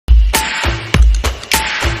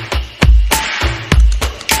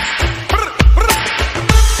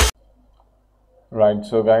Right,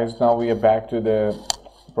 so guys, now we are back to the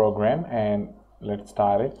program and let's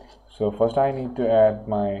start it. So first I need to add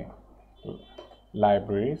my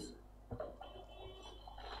libraries,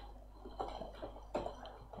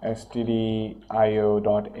 stdio.h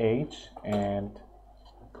and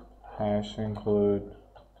hash include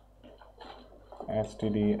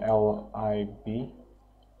stdlib.h,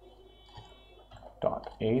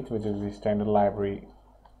 which is the standard library,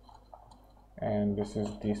 and this is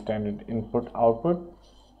the standard input output.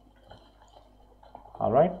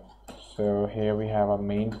 All right, so here we have a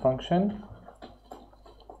main function.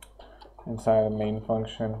 Inside the main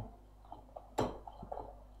function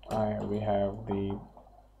we have the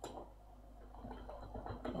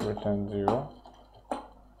return 0,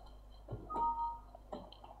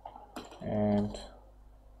 and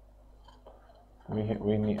we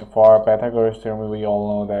need, for Pythagoras theorem, we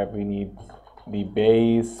all know that we need the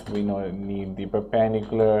base, we need the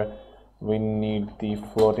perpendicular, we need the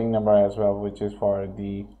floating number as well, which is for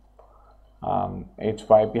the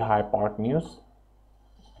hyp hypotenuse.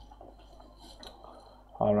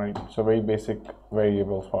 All right, so very basic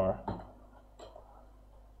variables for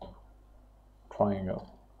triangle.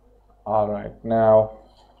 All right, now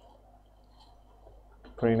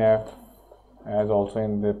printf, as also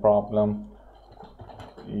in the problem,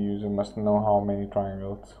 user must know how many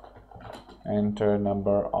triangles. Enter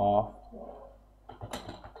number of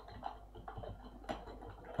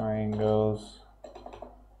triangles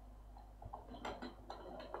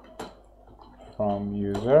from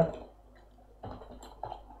user.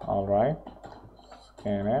 All right,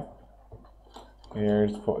 scanf.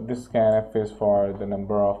 Here's for this scanf is for the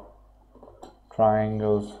number of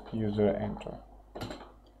triangles user enter.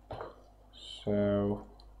 So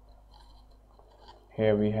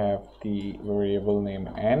here we have the variable name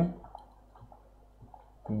n.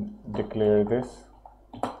 Declare this.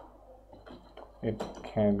 It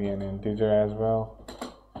can be an integer as well.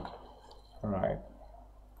 All right.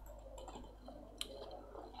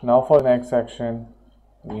 Now for the next section,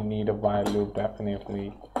 we need a while loop,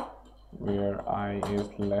 definitely, where I is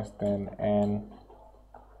less than n,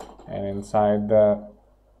 and inside the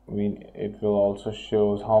it will also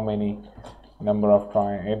shows how many number of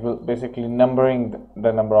triangles. It will basically numbering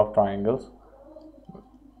the number of triangles.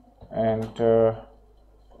 Enter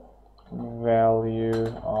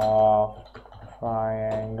value of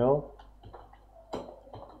triangle,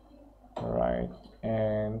 right,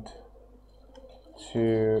 and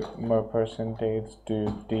to more percentage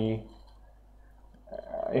to d.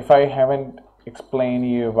 If I haven't explained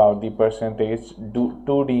you about the percentage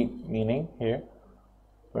 2d meaning here,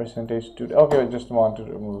 percentage 2d. Okay, I just want to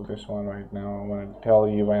remove this one right now. I want to tell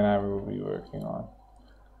you when I will be working on.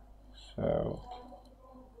 So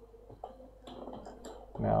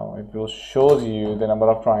now it will shows you the number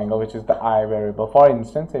of triangle, which is the I variable. For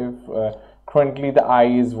instance, if currently the I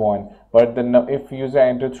is 1, but if user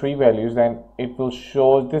enter 3 values, then it will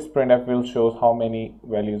show, this printf will shows how many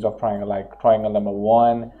values of triangle, like triangle number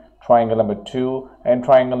 1, triangle number 2, and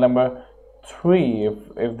triangle number 3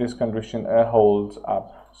 if this condition holds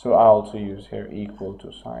up. So I also use here equal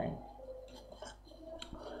to sign.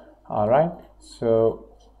 All right, so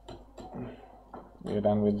we're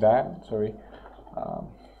done with that. Sorry,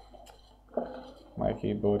 my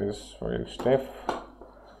keyboard is very stiff.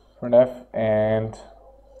 Printf and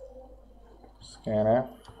scanf.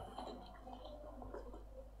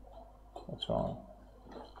 What's wrong?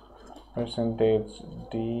 Percentage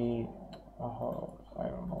d. Oh, I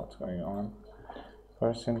don't know what's going on.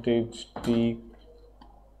 Percentage d.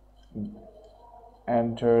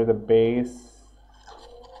 Enter the base.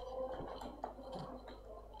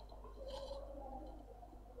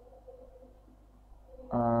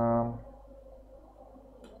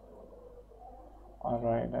 All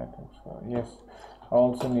right, I think so. Yes, I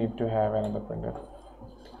also need to have another printf.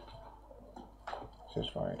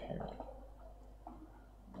 Just right here.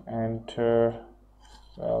 Enter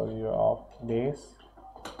value of base.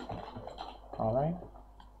 All right,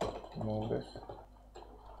 move this,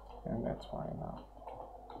 and that's fine now.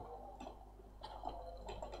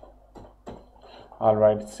 All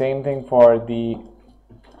right, same thing for the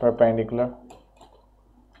perpendicular.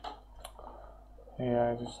 Here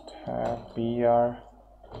I just have br,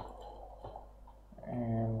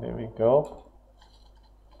 and there we go.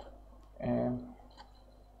 And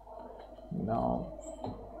now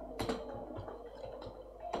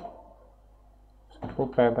simple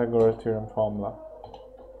Pythagoras theorem formula.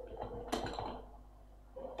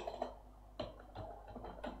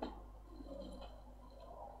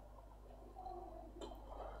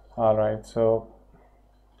 All right, so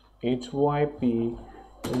hyp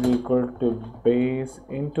is equal to base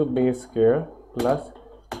into base square plus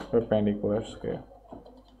perpendicular square.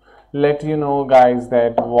 Let you know, guys,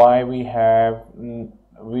 that why we haven't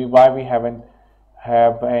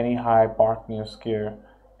have any hypotenuse square,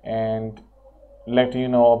 and let you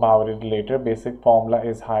know about it later. Basic formula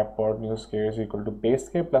is hypotenuse square is equal to base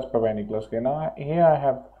square plus perpendicular square. Now here I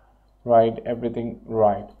have write everything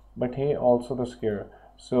right, but here also the square.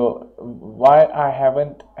 So why I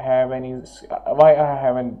haven't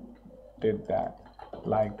did that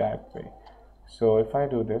like that way. So if I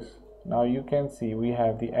do this, now you can see we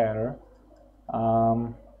have the error.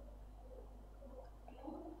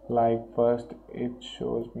 Like first it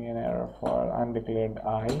shows me an error for undeclared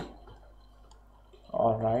I.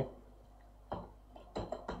 All right,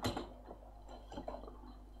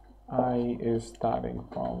 I is starting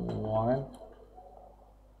from 1,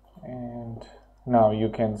 and now you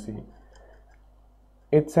can see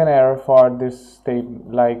it's an error for this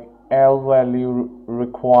statement, like L value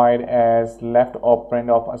required as left operand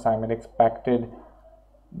of assignment expected.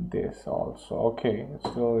 This also okay,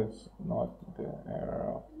 so it's not the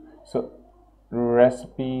error. So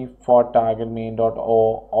recipe for target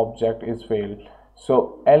main.o object is failed.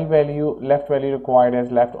 So L value left value required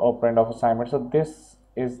as left operand of assignment, so this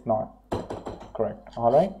is not correct.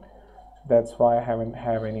 All right, that's why I haven't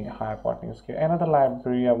have any hypotenuse square. Another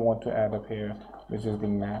library I want to add up here, which is the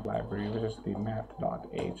math library, which is the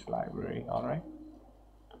math.h library. All right,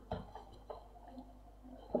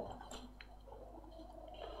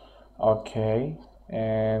 okay,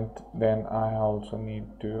 and then I also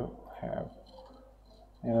need to have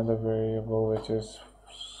another variable, which is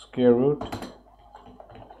square root.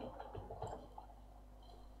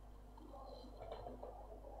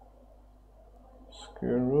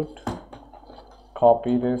 Square root,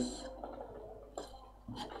 copy this,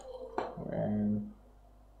 and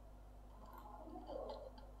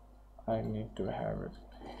I need to have it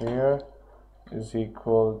here is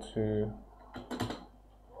equal to,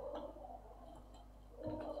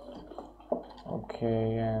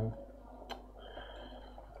 okay, and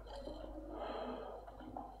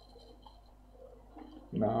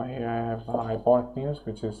now here I have the hypotenuse,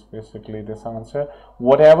 which is basically this answer.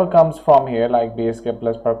 Whatever comes from here, like base square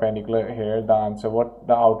plus perpendicular, here the answer, what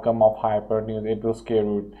the outcome of hypotenuse, it will square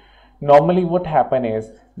root. Normally what happen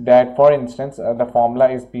is that, for instance, the formula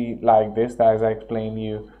is be like this, as I explained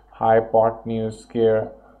you, hypotenuse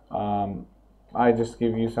square. I just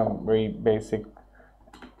give you some very basic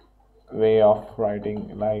way of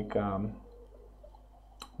writing, like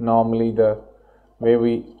normally the way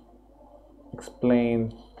we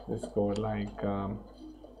explain this code, like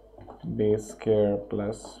base square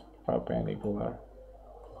plus perpendicular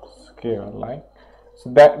square, like, so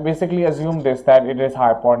that basically assume this, that it is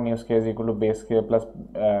hypotenuse square is equal to base square plus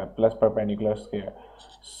plus perpendicular square.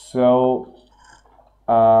 So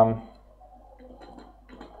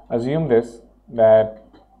assume this, that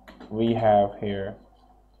we have here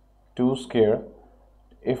 2 square.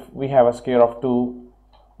 If we have a square of 2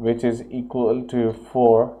 which is equal to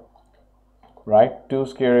 4, right, 2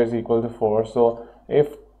 square is equal to 4. So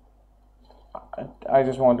if I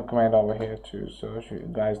just want to comment over here too, so you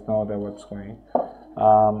guys know that what's going,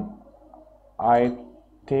 I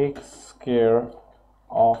take square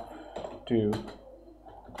of 2.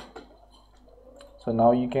 So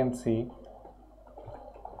now you can see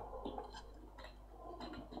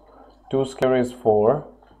 2 square is 4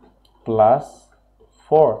 plus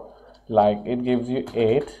 4, like it gives you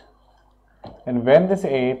 8. And when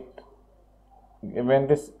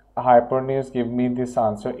this hypotenuse give me this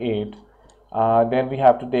answer 8, then we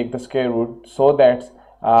have to take the square root. So that's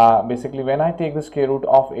basically when I take the square root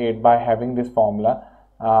of 8 by having this formula,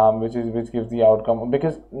 which gives the outcome,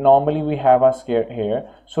 because normally we have a square here,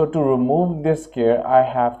 so to remove this square I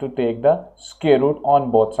have to take the square root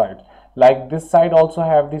on both sides. Like this side also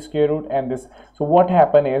have the square root, and this, so what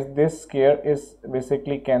happen is this square is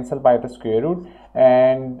basically cancelled by the square root,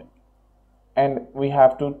 and we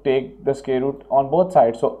have to take the square root on both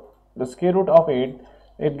sides. So the square root of 8,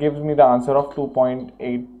 it gives me the answer of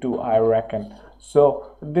 2.82, I reckon.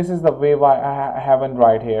 So this is the way why I haven't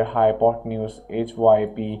write here hypotenuse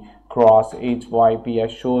hyp cross hyp. I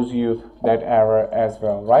shows you that error as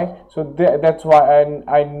well, right? So that's why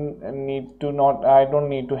I need to not, I don't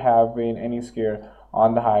need to have any square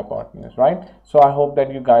on the hypotenuse, right? So I hope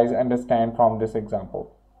that you guys understand from this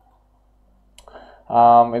example.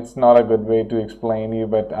 It's not a good way to explain you,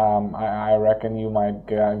 but I reckon you might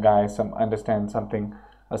guys understand something,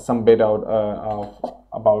 some bit out of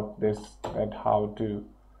about this, that how to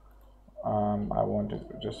I want to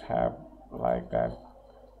just have like that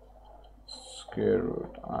square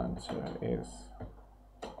root answer is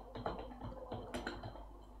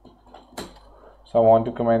So I want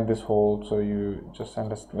to comment this whole so you just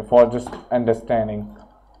understand, for just understanding,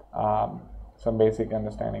 some basic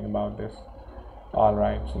understanding about this. All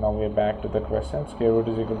right, so now we're back to the question. Square root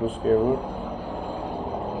is equal to square root.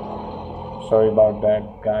 Sorry about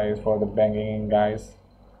that, guys, for the banging, guys.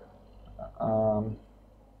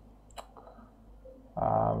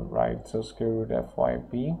 Right, so square root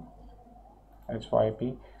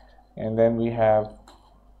fyp, and then we have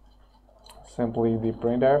simply the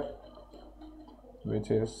printf,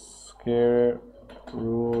 which is square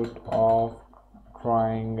root of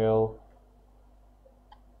triangle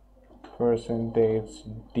percentage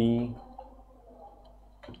d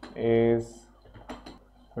is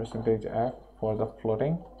percentage f for the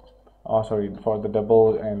floating, oh sorry, for the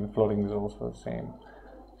double, and floating is also the same.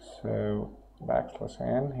 So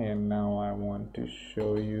 \n here. Now I want to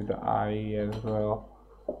show you the I as well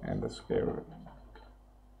and the square root.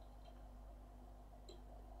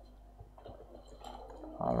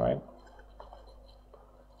 All right,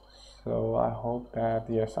 so I hope that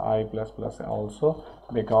yes, I plus plus also,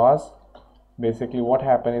 because basically what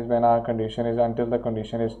happens is when our condition is, until the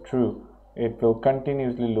condition is true, it will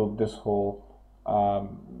continuously loop this whole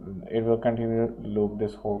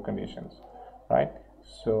conditions, right?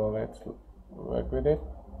 So let's work with it.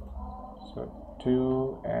 So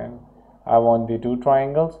 2, and I want the 2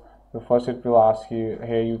 triangles. So first it will ask you,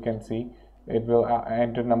 here you can see it will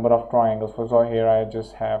enter number of triangles. So here I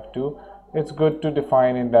just have 2. It's good to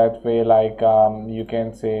define in that way, like you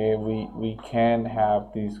can say we can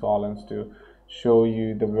have these columns to show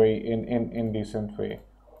you the way in decent way.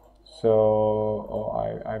 So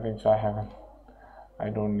I think so I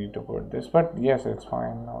don't need to put this, but yes, it's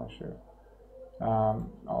fine now. Sure.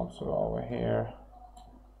 Also over here,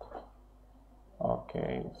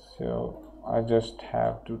 okay, so I just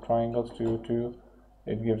have 2 triangles, 2,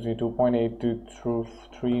 it gives me 2.82 through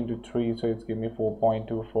 3 into 3, so it's giving me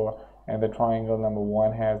 4.24, and the triangle number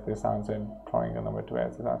 1 has this answer and triangle number 2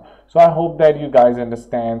 has this answer. So I hope that you guys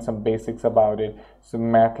understand some basics about it. Some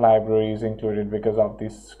math library is included because of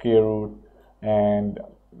this square root, and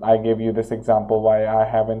I gave you this example why I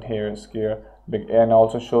haven't here square, and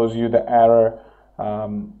also shows you the error.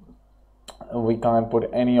 We can't put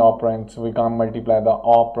any operands, we can't multiply the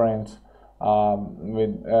operands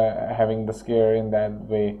with having the square in that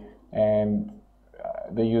way, and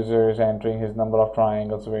the user is entering his number of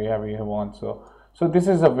triangles wherever he wants. So this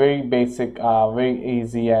is a very basic, very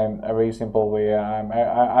easy and a very simple way.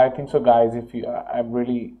 I think so, guys. If you I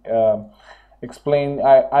really explain,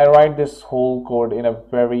 I write this whole code in a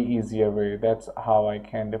very easier way. That's how I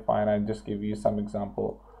can define. I just give you some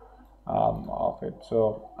example of it.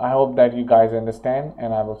 So I hope that you guys understand,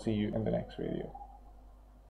 and I will see you in the next video.